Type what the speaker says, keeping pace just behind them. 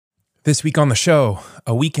This week on the show,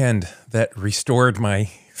 a weekend that restored my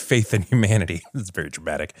faith in humanity. It's very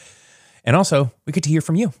dramatic. And also, we get to hear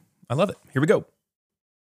from you. I love it. Here we go.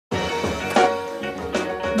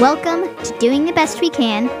 Welcome to Doing the Best We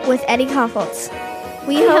Can with Eddie Koffoltz.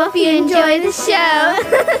 We hope you enjoy the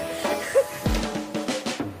show.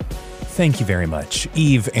 Thank you very much,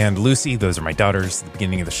 Eve and Lucy. Those are my daughters at the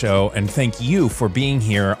beginning of the show. And thank you for being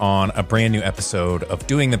here on a brand new episode of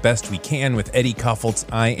Doing the Best We Can with Eddie Koffoltz.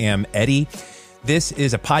 I am Eddie. This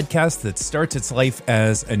is a podcast that starts its life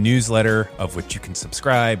as a newsletter of which you can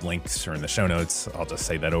subscribe. Links are in the show notes. I'll just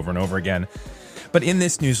say that over and over again. But in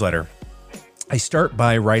this newsletter, I start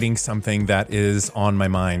by writing something that is on my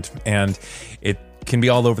mind, and it can be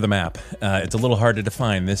all over the map. It's a little hard to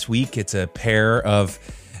define. This week, it's a pair of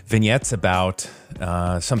vignettes about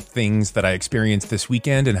some things that I experienced this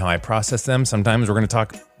weekend and how I process them. Sometimes we're going to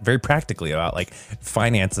talk very practically about like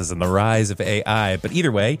finances and the rise of AI. But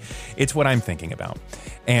either way, it's what I'm thinking about.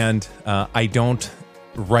 And I don't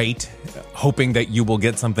write hoping that you will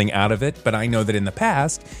get something out of it. But I know that in the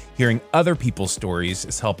past, hearing other people's stories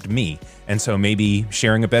has helped me. And so maybe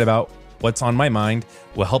sharing a bit about what's on my mind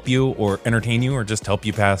will help you or entertain you or just help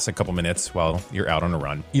you pass a couple minutes while you're out on a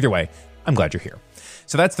run. Either way, I'm glad you're here.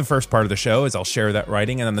 So that's the first part of the show, is I'll share that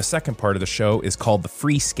writing. And then the second part of the show is called The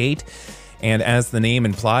Free Skate. And as the name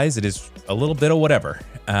implies, it is a little bit of whatever.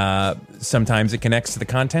 Sometimes it connects to the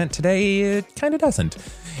content. Today, it kind of doesn't.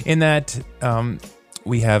 In that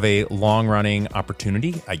we have a long-running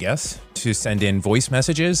opportunity, I guess, to send in voice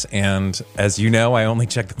messages. And as you know, I only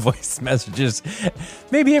check the voice messages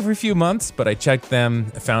maybe every few months. But I checked them,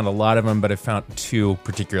 found a lot of them, but I found two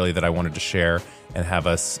particularly that I wanted to share and have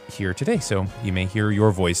us here today. So you may hear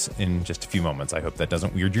your voice in just a few moments. I hope that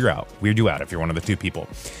doesn't weird you out if you're one of the two people.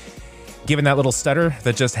 Given that little stutter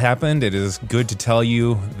that just happened, it is good to tell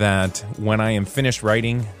you that when I am finished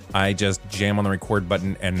writing, I just jam on the record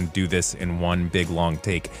button and do this in one big long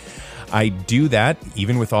take. I do that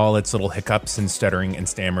even with all its little hiccups and stuttering and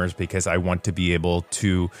stammers because I want to be able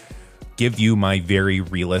to give you my very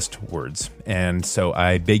realist words. And so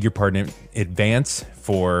I beg your pardon in advance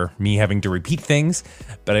for me having to repeat things,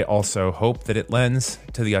 but I also hope that it lends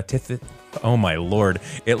to the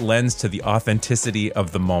it lends to the authenticity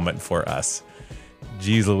of the moment for us.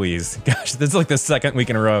 Jeez Louise. Gosh, this is like the second week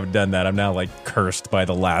in a row I've done that. I'm now like cursed by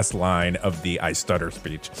the last line of the I stutter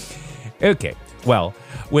speech. Okay, well,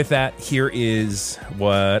 with that, here is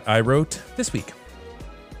what I wrote this week.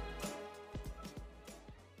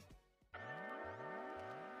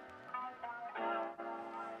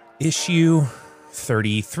 Issue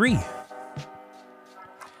 33,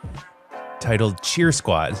 titled Cheer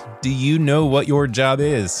Squad. Do you know what your job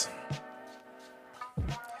is?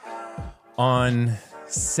 On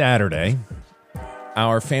Saturday,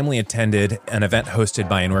 our family attended an event hosted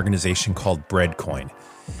by an organization called Breadcoin.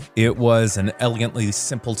 It was an elegantly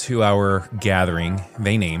simple 2-hour gathering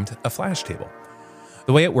they named a flash table.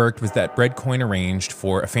 The way it worked was that Breadcoin arranged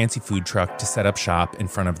for a fancy food truck to set up shop in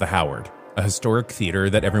front of the Howard, a historic theater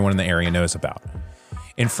that everyone in the area knows about.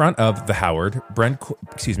 In front of the Howard,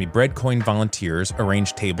 Breadcoin volunteers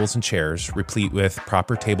arranged tables and chairs replete with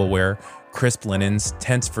proper tableware, crisp linens,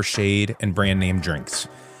 tents for shade, and brand-name drinks.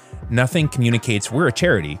 Nothing communicates we're a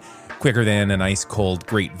charity quicker than an ice-cold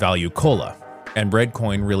Great Value Cola. And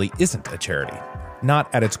Breadcoin really isn't a charity,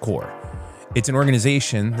 not at its core. It's an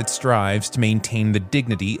organization that strives to maintain the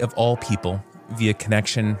dignity of all people via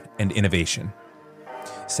connection and innovation.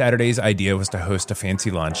 Saturday's idea was to host a fancy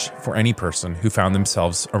lunch for any person who found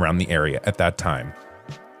themselves around the area at that time.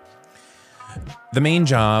 The main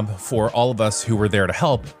job for all of us who were there to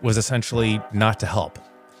help was essentially not to help.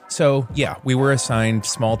 So yeah, we were assigned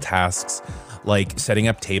small tasks like setting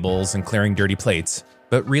up tables and clearing dirty plates,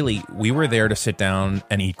 but really we were there to sit down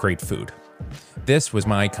and eat great food. This was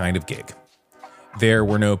my kind of gig. There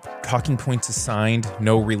were no talking points assigned,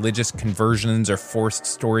 no religious conversions or forced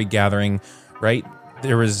story gathering, right?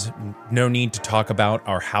 There was no need to talk about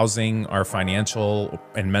our housing, our financial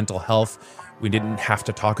and mental health. We didn't have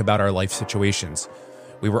to talk about our life situations.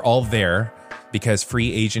 We were all there because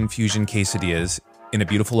free Asian fusion quesadillas in a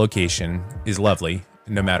beautiful location is lovely,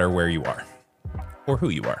 no matter where you are or who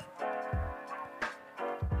you are.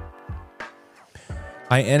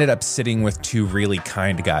 I ended up sitting with two really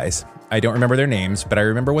kind guys. I don't remember their names, but I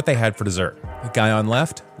remember what they had for dessert. The guy on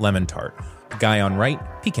left, lemon tart. The guy on right,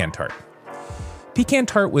 pecan tart. Pecan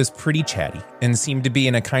Tart was pretty chatty and seemed to be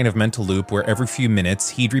in a kind of mental loop where every few minutes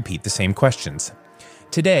he'd repeat the same questions.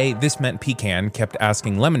 Today, this meant Pecan kept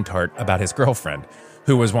asking Lemon Tart about his girlfriend,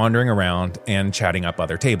 who was wandering around and chatting up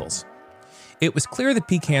other tables. It was clear that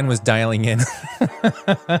Pecan was dialing in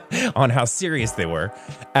on how serious they were,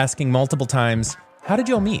 asking multiple times, "How did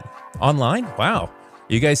y'all meet? Online? Wow.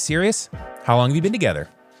 You guys serious? How long have you been together?"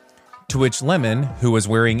 To which Lemon, who was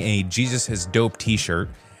wearing a Jesus is Dope t-shirt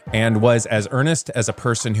and was as earnest as a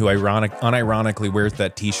person who unironically wears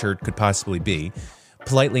that t-shirt could possibly be,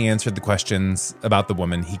 politely answered the questions about the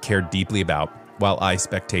woman he cared deeply about, while I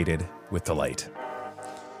spectated with delight.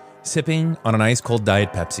 Sipping on an ice-cold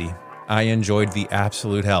Diet Pepsi, I enjoyed the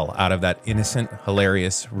absolute hell out of that innocent,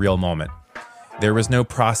 hilarious, real moment. There was no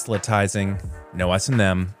proselytizing, no us and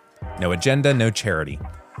them, no agenda, no charity.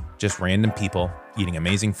 Just random people eating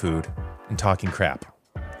amazing food and talking crap,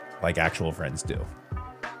 like actual friends do.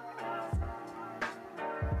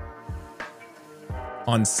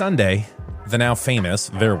 On Sunday, the now famous,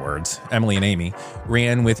 their words, Emily and Amy,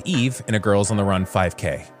 ran with Eve in a Girls on the Run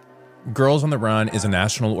 5K. Girls on the Run is a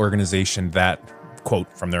national organization that,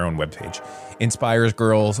 quote from their own webpage, inspires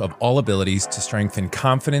girls of all abilities to strengthen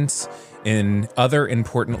confidence in other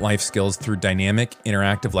important life skills through dynamic,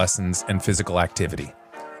 interactive lessons and physical activity.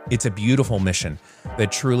 It's a beautiful mission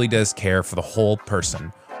that truly does care for the whole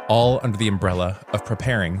person, all under the umbrella of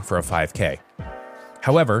preparing for a 5K.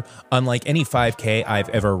 However, unlike any 5K I've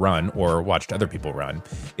ever run or watched other people run,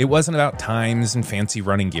 it wasn't about times and fancy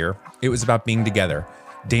running gear. It was about being together,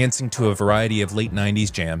 dancing to a variety of late 90s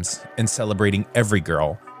jams, and celebrating every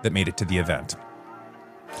girl that made it to the event.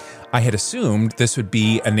 I had assumed this would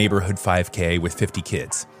be a neighborhood 5K with 50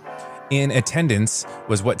 kids. In attendance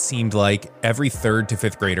was what seemed like every 3rd to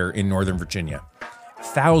 5th grader in Northern Virginia.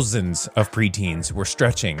 Thousands of preteens were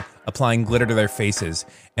stretching, applying glitter to their faces,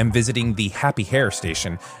 and visiting the Happy Hair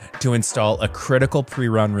station to install a critical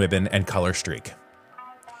pre-run ribbon and color streak.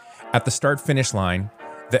 At the start-finish line,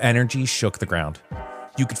 the energy shook the ground.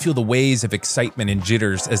 You could feel the waves of excitement and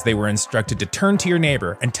jitters as they were instructed to turn to your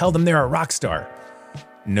neighbor and tell them they're a rock star.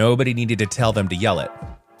 Nobody needed to tell them to yell it.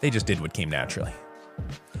 They just did what came naturally.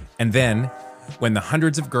 And then, when the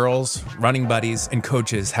hundreds of girls, running buddies, and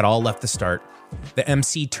coaches had all left the start, the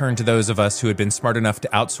MC turned to those of us who had been smart enough to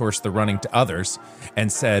outsource the running to others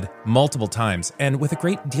and said multiple times, and with a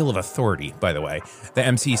great deal of authority, by the way, the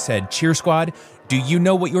MC said, "Cheer squad, do you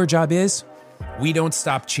know what your job is? We don't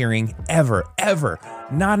stop cheering ever, ever.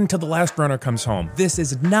 Not until the last runner comes home. This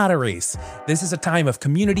is not a race. This is a time of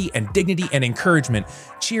community and dignity and encouragement.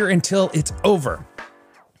 Cheer until it's over."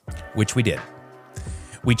 Which we did.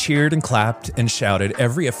 We cheered and clapped and shouted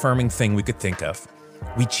every affirming thing we could think of.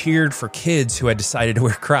 We cheered for kids who had decided to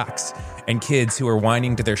wear Crocs and kids who were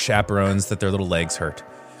whining to their chaperones that their little legs hurt.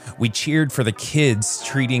 We cheered for the kids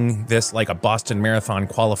treating this like a Boston Marathon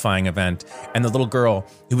qualifying event and the little girl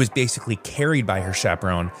who was basically carried by her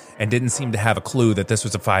chaperone and didn't seem to have a clue that this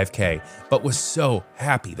was a 5K, but was so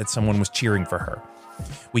happy that someone was cheering for her.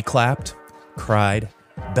 We clapped, cried,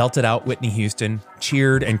 belted out Whitney Houston,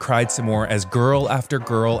 cheered and cried some more as girl after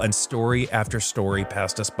girl and story after story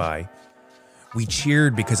passed us by. We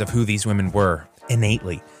cheered because of who these women were,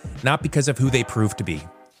 innately, not because of who they proved to be.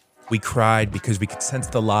 We cried because we could sense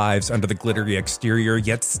the lives under the glittery exterior,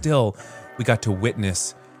 yet still we got to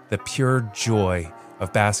witness the pure joy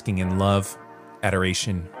of basking in love,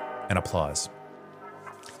 adoration, and applause.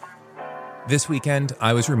 This weekend,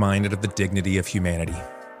 I was reminded of the dignity of humanity.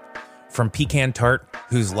 From Pecan Tart,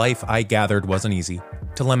 whose life I gathered wasn't easy,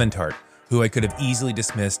 to Lemon Tart, who I could have easily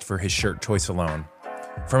dismissed for his shirt choice alone.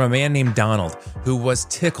 From a man named Donald, who was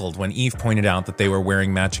tickled when Eve pointed out that they were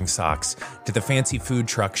wearing matching socks, to the fancy food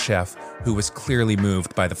truck chef, who was clearly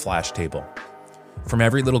moved by the flash table. From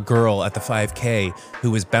every little girl at the 5K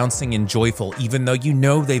who was bouncing and joyful even though you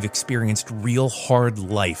know they've experienced real hard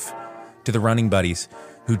life, to the running buddies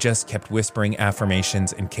who just kept whispering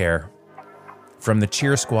affirmations and care. From the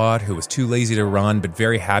cheer squad who was too lazy to run but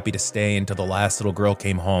very happy to stay until the last little girl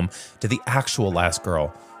came home, to the actual last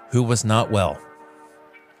girl who was not well.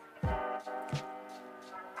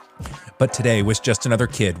 But today was just another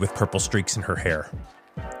kid with purple streaks in her hair.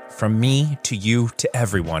 From me to you to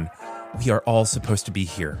everyone, we are all supposed to be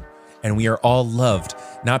here. And we are all loved,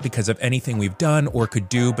 not because of anything we've done or could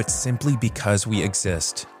do, but simply because we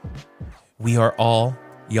exist. We are all,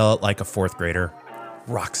 yell it like a 4th grader,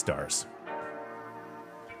 rock stars.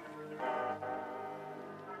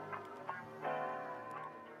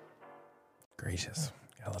 Gracious.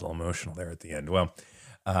 Got a little emotional there at the end. Well,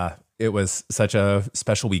 it was such a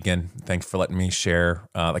special weekend. Thanks for letting me share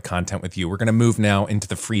the content with you. We're going to move now into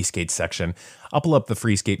the free skate section. I'll pull up the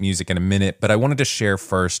free skate music in a minute, but I wanted to share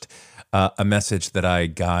first a message that I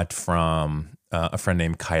got from a friend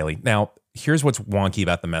named Kylie. Now, here's what's wonky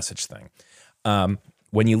about the message thing.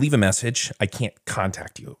 when you leave a message, I can't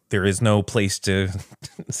contact you. There is no place to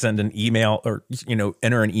send an email or,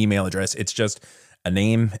 enter an email address. It's just a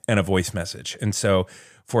name and a voice message. And so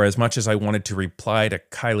for as much as I wanted to reply to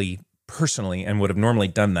Kylie personally and would have normally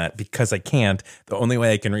done that, because I can't, the only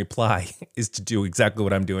way I can reply is to do exactly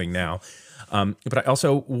what I'm doing now. But I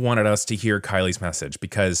also wanted us to hear Kylie's message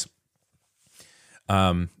because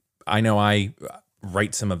I know I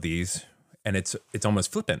write some of these and it's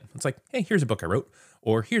almost flippant. It's like, hey, here's a book I wrote,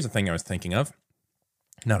 or here's a thing I was thinking of.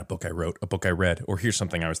 Not a book I wrote, a book I read, or here's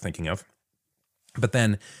something I was thinking of. But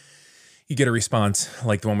then you get a response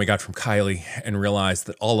like the one we got from Kylie and realize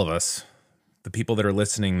that all of us, the people that are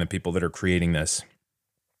listening, the people that are creating this,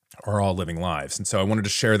 are all living lives. And so I wanted to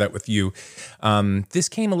share that with you. This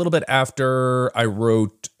came a little bit after I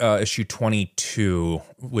wrote issue 22,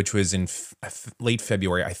 which was in late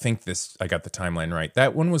February. I think I got the timeline right.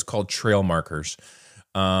 That one was called Trail Markers.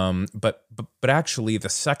 But actually the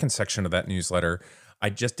second section of that newsletter, I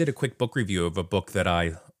just did a quick book review of a book that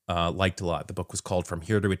I liked a lot. The book was called From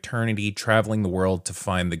Here to Eternity, Traveling the World to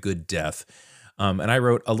Find the Good Death. And I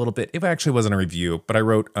wrote a little bit, it actually wasn't a review, but I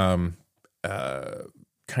wrote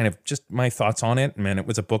kind of just my thoughts on it. And it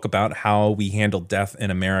was a book about how we handle death in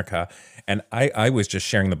America. And I was just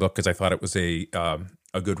sharing the book because I thought it was a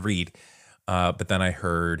good read. But then I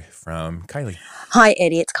heard from Kylie. Hi,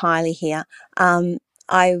 Eddie. It's Kylie here.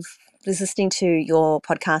 I was listening to your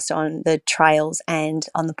podcast on the trails and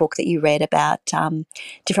on the book that you read about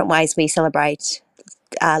different ways we celebrate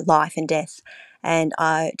life and death. And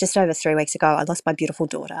just over 3 weeks ago, I lost my beautiful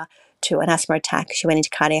daughter to an asthma attack. She went into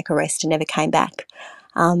cardiac arrest and never came back.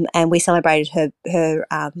 And we celebrated her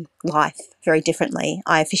life very differently.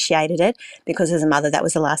 I officiated it because as a mother, that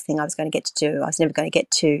was the last thing I was going to get to do. I was never going to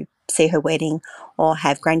get to see her wedding or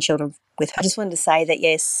have grandchildren with her. I just wanted to say that,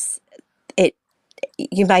 yes,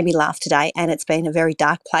 you made me laugh today, and it's been a very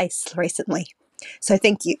dark place recently. So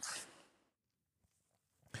thank you.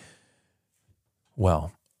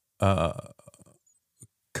 Well,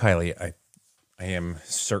 Kylie, I am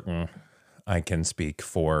certain I can speak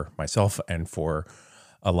for myself and for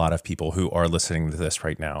a lot of people who are listening to this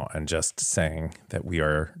right now and just saying that we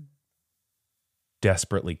are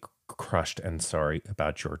desperately crushed and sorry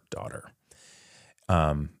about your daughter.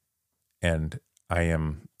 And I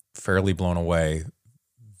am fairly blown away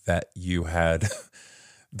that you had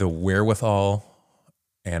the wherewithal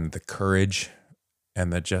and the courage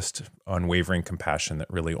and the just unwavering compassion that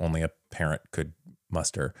really only a parent could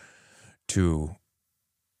muster to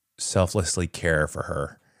selflessly care for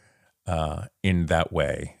her in that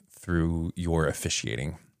way through your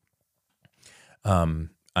officiating. I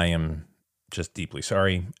am just deeply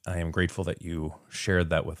sorry. I am grateful that you shared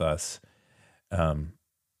that with us. And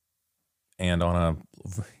on a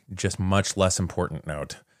just much less important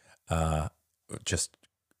note, just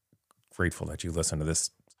grateful that you listened to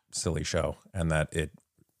this silly show and that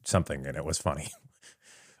something in it was funny.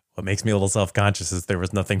 What makes me a little self-conscious is there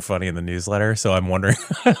was nothing funny in the newsletter, so I'm wondering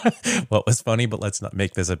what was funny, but let's not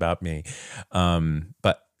make this about me.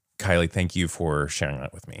 But Kylie, thank you for sharing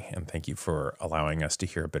that with me, and thank you for allowing us to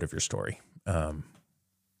hear a bit of your story.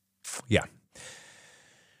 Yeah.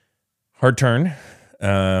 Hard turn.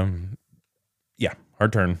 Yeah,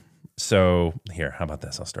 hard turn. So here, how about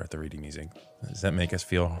this? I'll start the reading music. Does that make us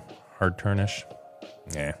feel hard turnish?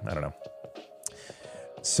 Yeah, I don't know.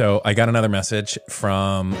 So I got another message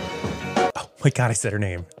from, oh my God, I said her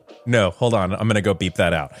name. No, hold on. I'm going to go beep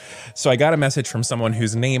that out. So I got a message from someone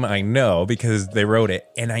whose name I know because they wrote it.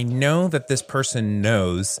 And I know that this person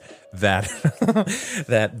knows that,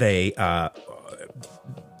 that they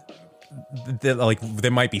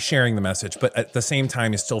might be sharing the message, but at the same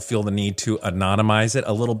time, you still feel the need to anonymize it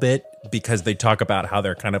a little bit because they talk about how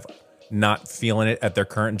they're kind of not feeling it at their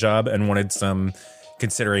current job and wanted some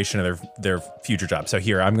consideration of their future job. So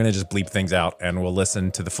here, I'm going to just bleep things out and we'll listen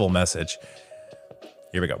to the full message.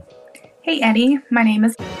 Here we go. Hey, Eddie. My name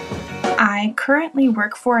is... I currently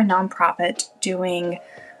work for a nonprofit doing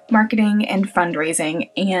marketing and fundraising.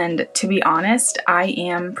 And to be honest, I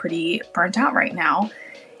am pretty burnt out right now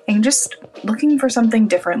and just looking for something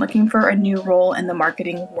different, looking for a new role in the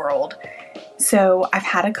marketing world. So I've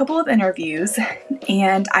had a couple of interviews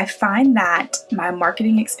and I find that my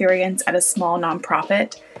marketing experience at a small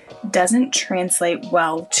nonprofit doesn't translate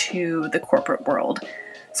well to the corporate world.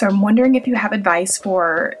 So I'm wondering if you have advice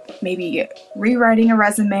for maybe rewriting a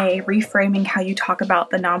resume, reframing how you talk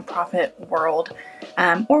about the nonprofit world,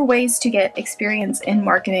 or ways to get experience in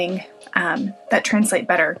marketing that translate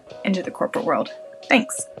better into the corporate world.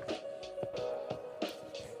 Thanks.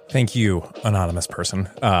 Thank you, anonymous person,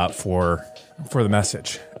 for the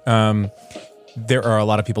message. There are a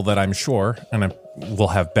lot of people that I'm sure, and will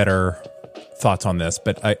have better thoughts on this,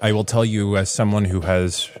 but I will tell you, as someone who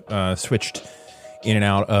has switched in and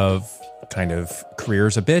out of kind of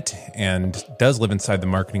careers a bit and does live inside the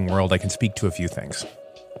marketing world, I can speak to a few things.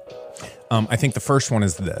 I think the first one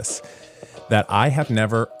is this, that I have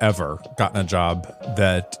never, ever gotten a job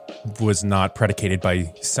that was not predicated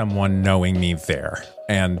by someone knowing me there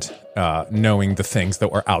and knowing the things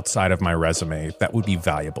that were outside of my resume that would be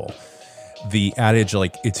valuable. The adage,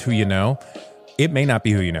 like, it's who you know, it may not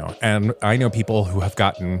be who you know. And I know people who have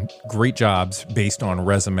gotten great jobs based on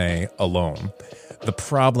resume alone. The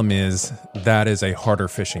problem is that is a harder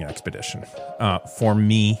fishing expedition. For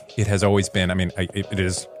me, it has always been, I mean, it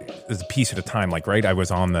is a piece at a time. Like, right, I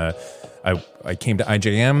came to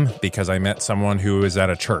IJM because I met someone who was at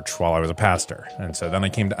a church while I was a pastor. And so then I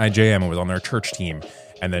came to IJM and was on their church team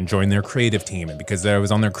and then joined their creative team. And because I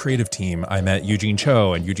was on their creative team, I met Eugene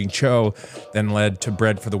Cho, and Eugene Cho then led to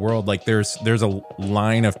Bread for the World. Like, there's a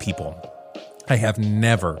line of people. I have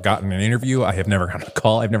never gotten an interview. I have never gotten a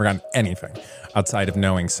call. I've never gotten anything outside of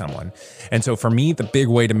knowing someone. And so for me, the big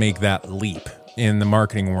way to make that leap in the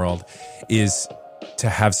marketing world is to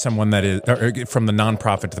have someone that is, or from the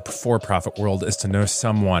nonprofit to the for-profit world, is to know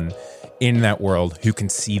someone in that world who can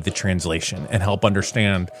see the translation and help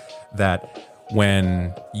understand that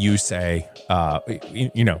when you say,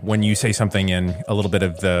 when you say something in a little bit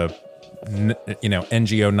of the,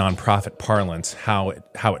 NGO nonprofit parlance, how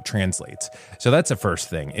it translates. So that's the first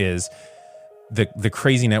thing, is the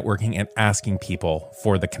crazy networking and asking people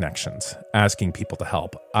for the connections, asking people to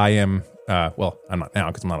help. I am, I'm not now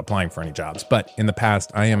because I'm not applying for any jobs, but in the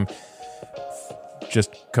past, I am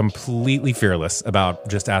just completely fearless about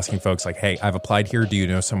just asking folks like, hey, I've applied here. Do you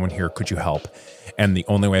know someone here? Could you help? And the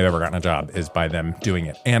only way I've ever gotten a job is by them doing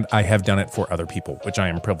it. And I have done it for other people, which I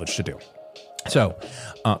am privileged to do. So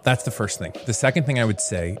that's the first thing. The second thing I would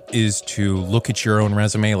say is to look at your own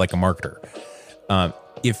resume like a marketer.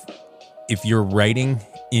 If you're writing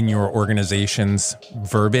in your organization's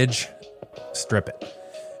verbiage, strip it.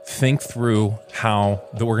 Think through how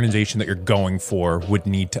the organization that you're going for would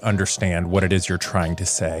need to understand what it is you're trying to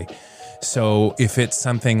say. So if it's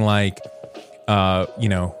something like,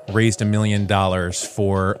 raised $1 million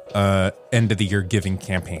for end of the year giving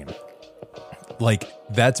campaign, like,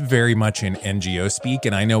 that's very much in NGO speak,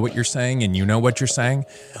 and I know what you're saying and you know what you're saying,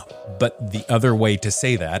 but the other way to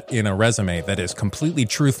say that in a resume that is completely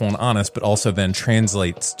truthful and honest, but also then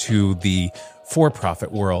translates to the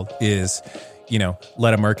for-profit world is,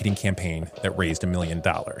 led a marketing campaign that raised $1 million.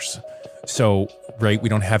 So, right, we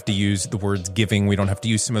don't have to use the words giving. We don't have to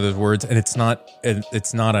use some of those words. And it's not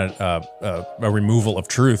a removal of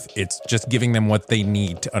truth. It's just giving them what they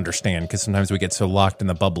need to understand, because sometimes we get so locked in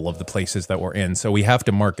the bubble of the places that we're in. So we have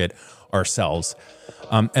to market ourselves.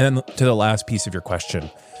 And then to the last piece of your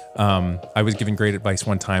question, I was given great advice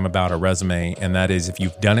one time about a resume, and that is, if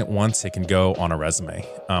you've done it once, it can go on a resume.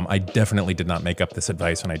 I definitely did not make up this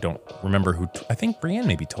advice, and I don't remember who. I think Brianne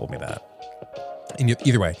maybe told me that.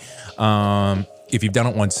 Either way, if you've done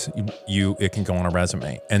it once, it can go on a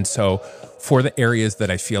resume. And so for the areas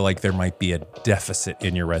that I feel like there might be a deficit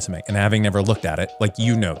in your resume, and having never looked at it,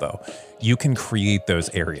 though, you can create those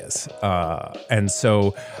areas. And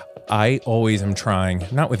so I always am trying,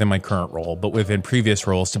 not within my current role, but within previous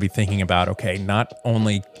roles, to be thinking about, okay, not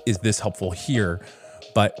only is this helpful here,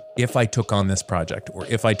 but if I took on this project, or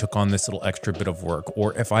if I took on this little extra bit of work,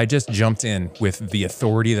 or if I just jumped in with the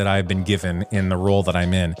authority that I've been given in the role that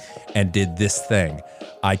I'm in and did this thing,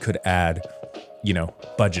 I could add,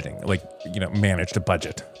 budgeting, managed a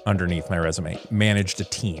budget underneath my resume, managed a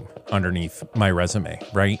team underneath my resume,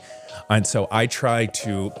 right? And so I try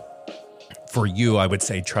to, for you, I would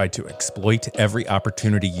say, try to exploit every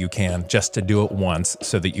opportunity you can just to do it once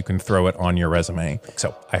so that you can throw it on your resume.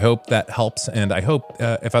 So I hope that helps. And I hope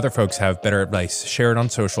if other folks have better advice, share it on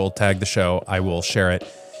social, tag the show. I will share it.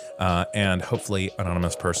 And hopefully,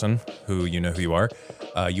 anonymous person who you know who you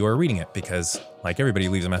are reading it, because like everybody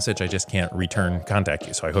leaves a message, I just can't contact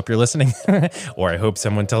you. So I hope you're listening, or I hope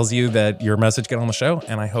someone tells you that your message got on the show,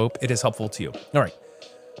 and I hope it is helpful to you. All right,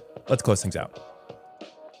 let's close things out.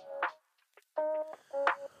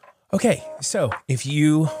 Okay, so if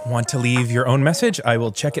you want to leave your own message, I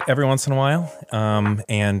will check it every once in a while.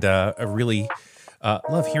 I really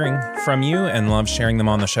love hearing from you and love sharing them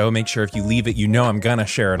on the show. Make sure if you leave it, I'm going to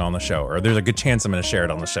share it on the show, or there's a good chance I'm going to share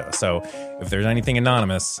it on the show. So if there's anything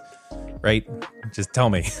anonymous, right, just tell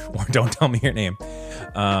me, or don't tell me your name.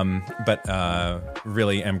 But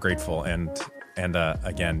really am grateful. And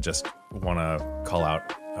again, just want to call out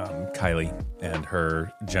Kylie and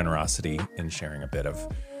her generosity in sharing a bit of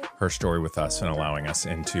her story with us and allowing us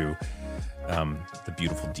into the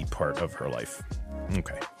beautiful, deep part of her life.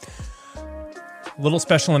 Okay. Little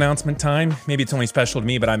special announcement time. Maybe it's only special to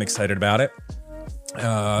me, but I'm excited about it.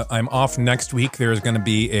 I'm off next week. There's going to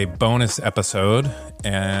be a bonus episode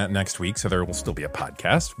next week, so there will still be a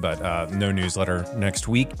podcast, but no newsletter next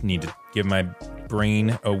week. Need to give my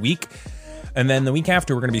brain a week. And then the week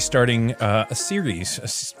after, we're going to be starting a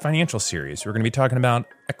financial series. We're going to be talking about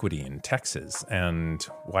equity in taxes and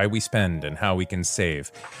why we spend and how we can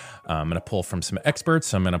save. I'm going to pull from some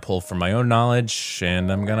experts. I'm going to pull from my own knowledge,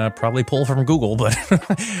 and I'm going to probably pull from Google. But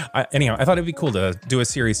anyhow, I thought it'd be cool to do a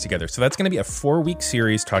series together. So that's going to be a 4-week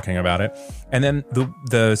series talking about it. And then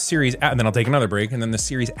the series, and then I'll take another break. And then the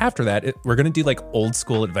series after that, we're going to do like old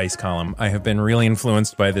school advice column. I have been really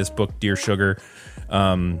influenced by this book, Dear Sugar.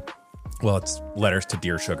 Well, it's Letters to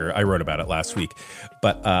Dear Sugar. I wrote about it last week,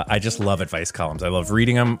 but I just love advice columns. I love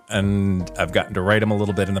reading them, and I've gotten to write them a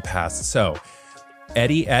little bit in the past. So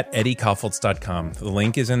Eddie@EddieKaufholz.com. The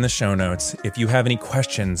link is in the show notes. If you have any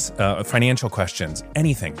questions, financial questions,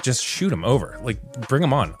 anything, just shoot them over. Like, bring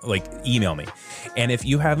them on. Like, email me. And if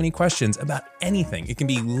you have any questions about anything, it can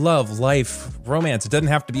be love, life, romance. It doesn't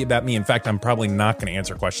have to be about me. In fact, I'm probably not going to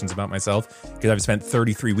answer questions about myself because I've spent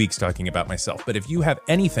 33 weeks talking about myself. But if you have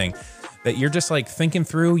anything that you're just like thinking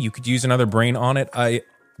through, you could use another brain on it. I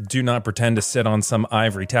do not pretend to sit on some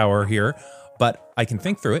ivory tower here, but I can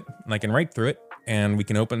think through it and I can write through it, and we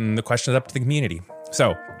can open the questions up to the community.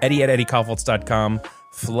 So Eddie@EddieKaufholz.com.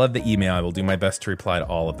 Flood the email. I will do my best to reply to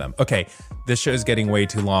all of them. Okay, this show is getting way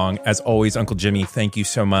too long. As always, Uncle Jimmy, thank you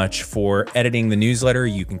so much for editing the newsletter.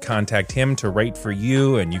 You can contact him to write for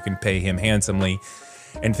you, and you can pay him handsomely.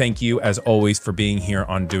 And thank you, as always, for being here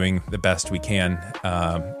on Doing the Best We Can.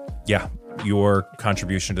 Your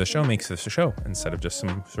contribution to the show makes this a show instead of just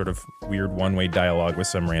some sort of weird one-way dialogue with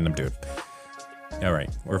some random dude. All right,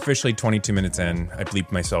 we're officially 22 minutes in. I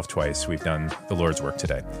bleeped myself twice. We've done the Lord's work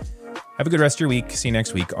today. Have a good rest of your week. See you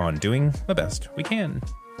next week on Doing the Best We Can.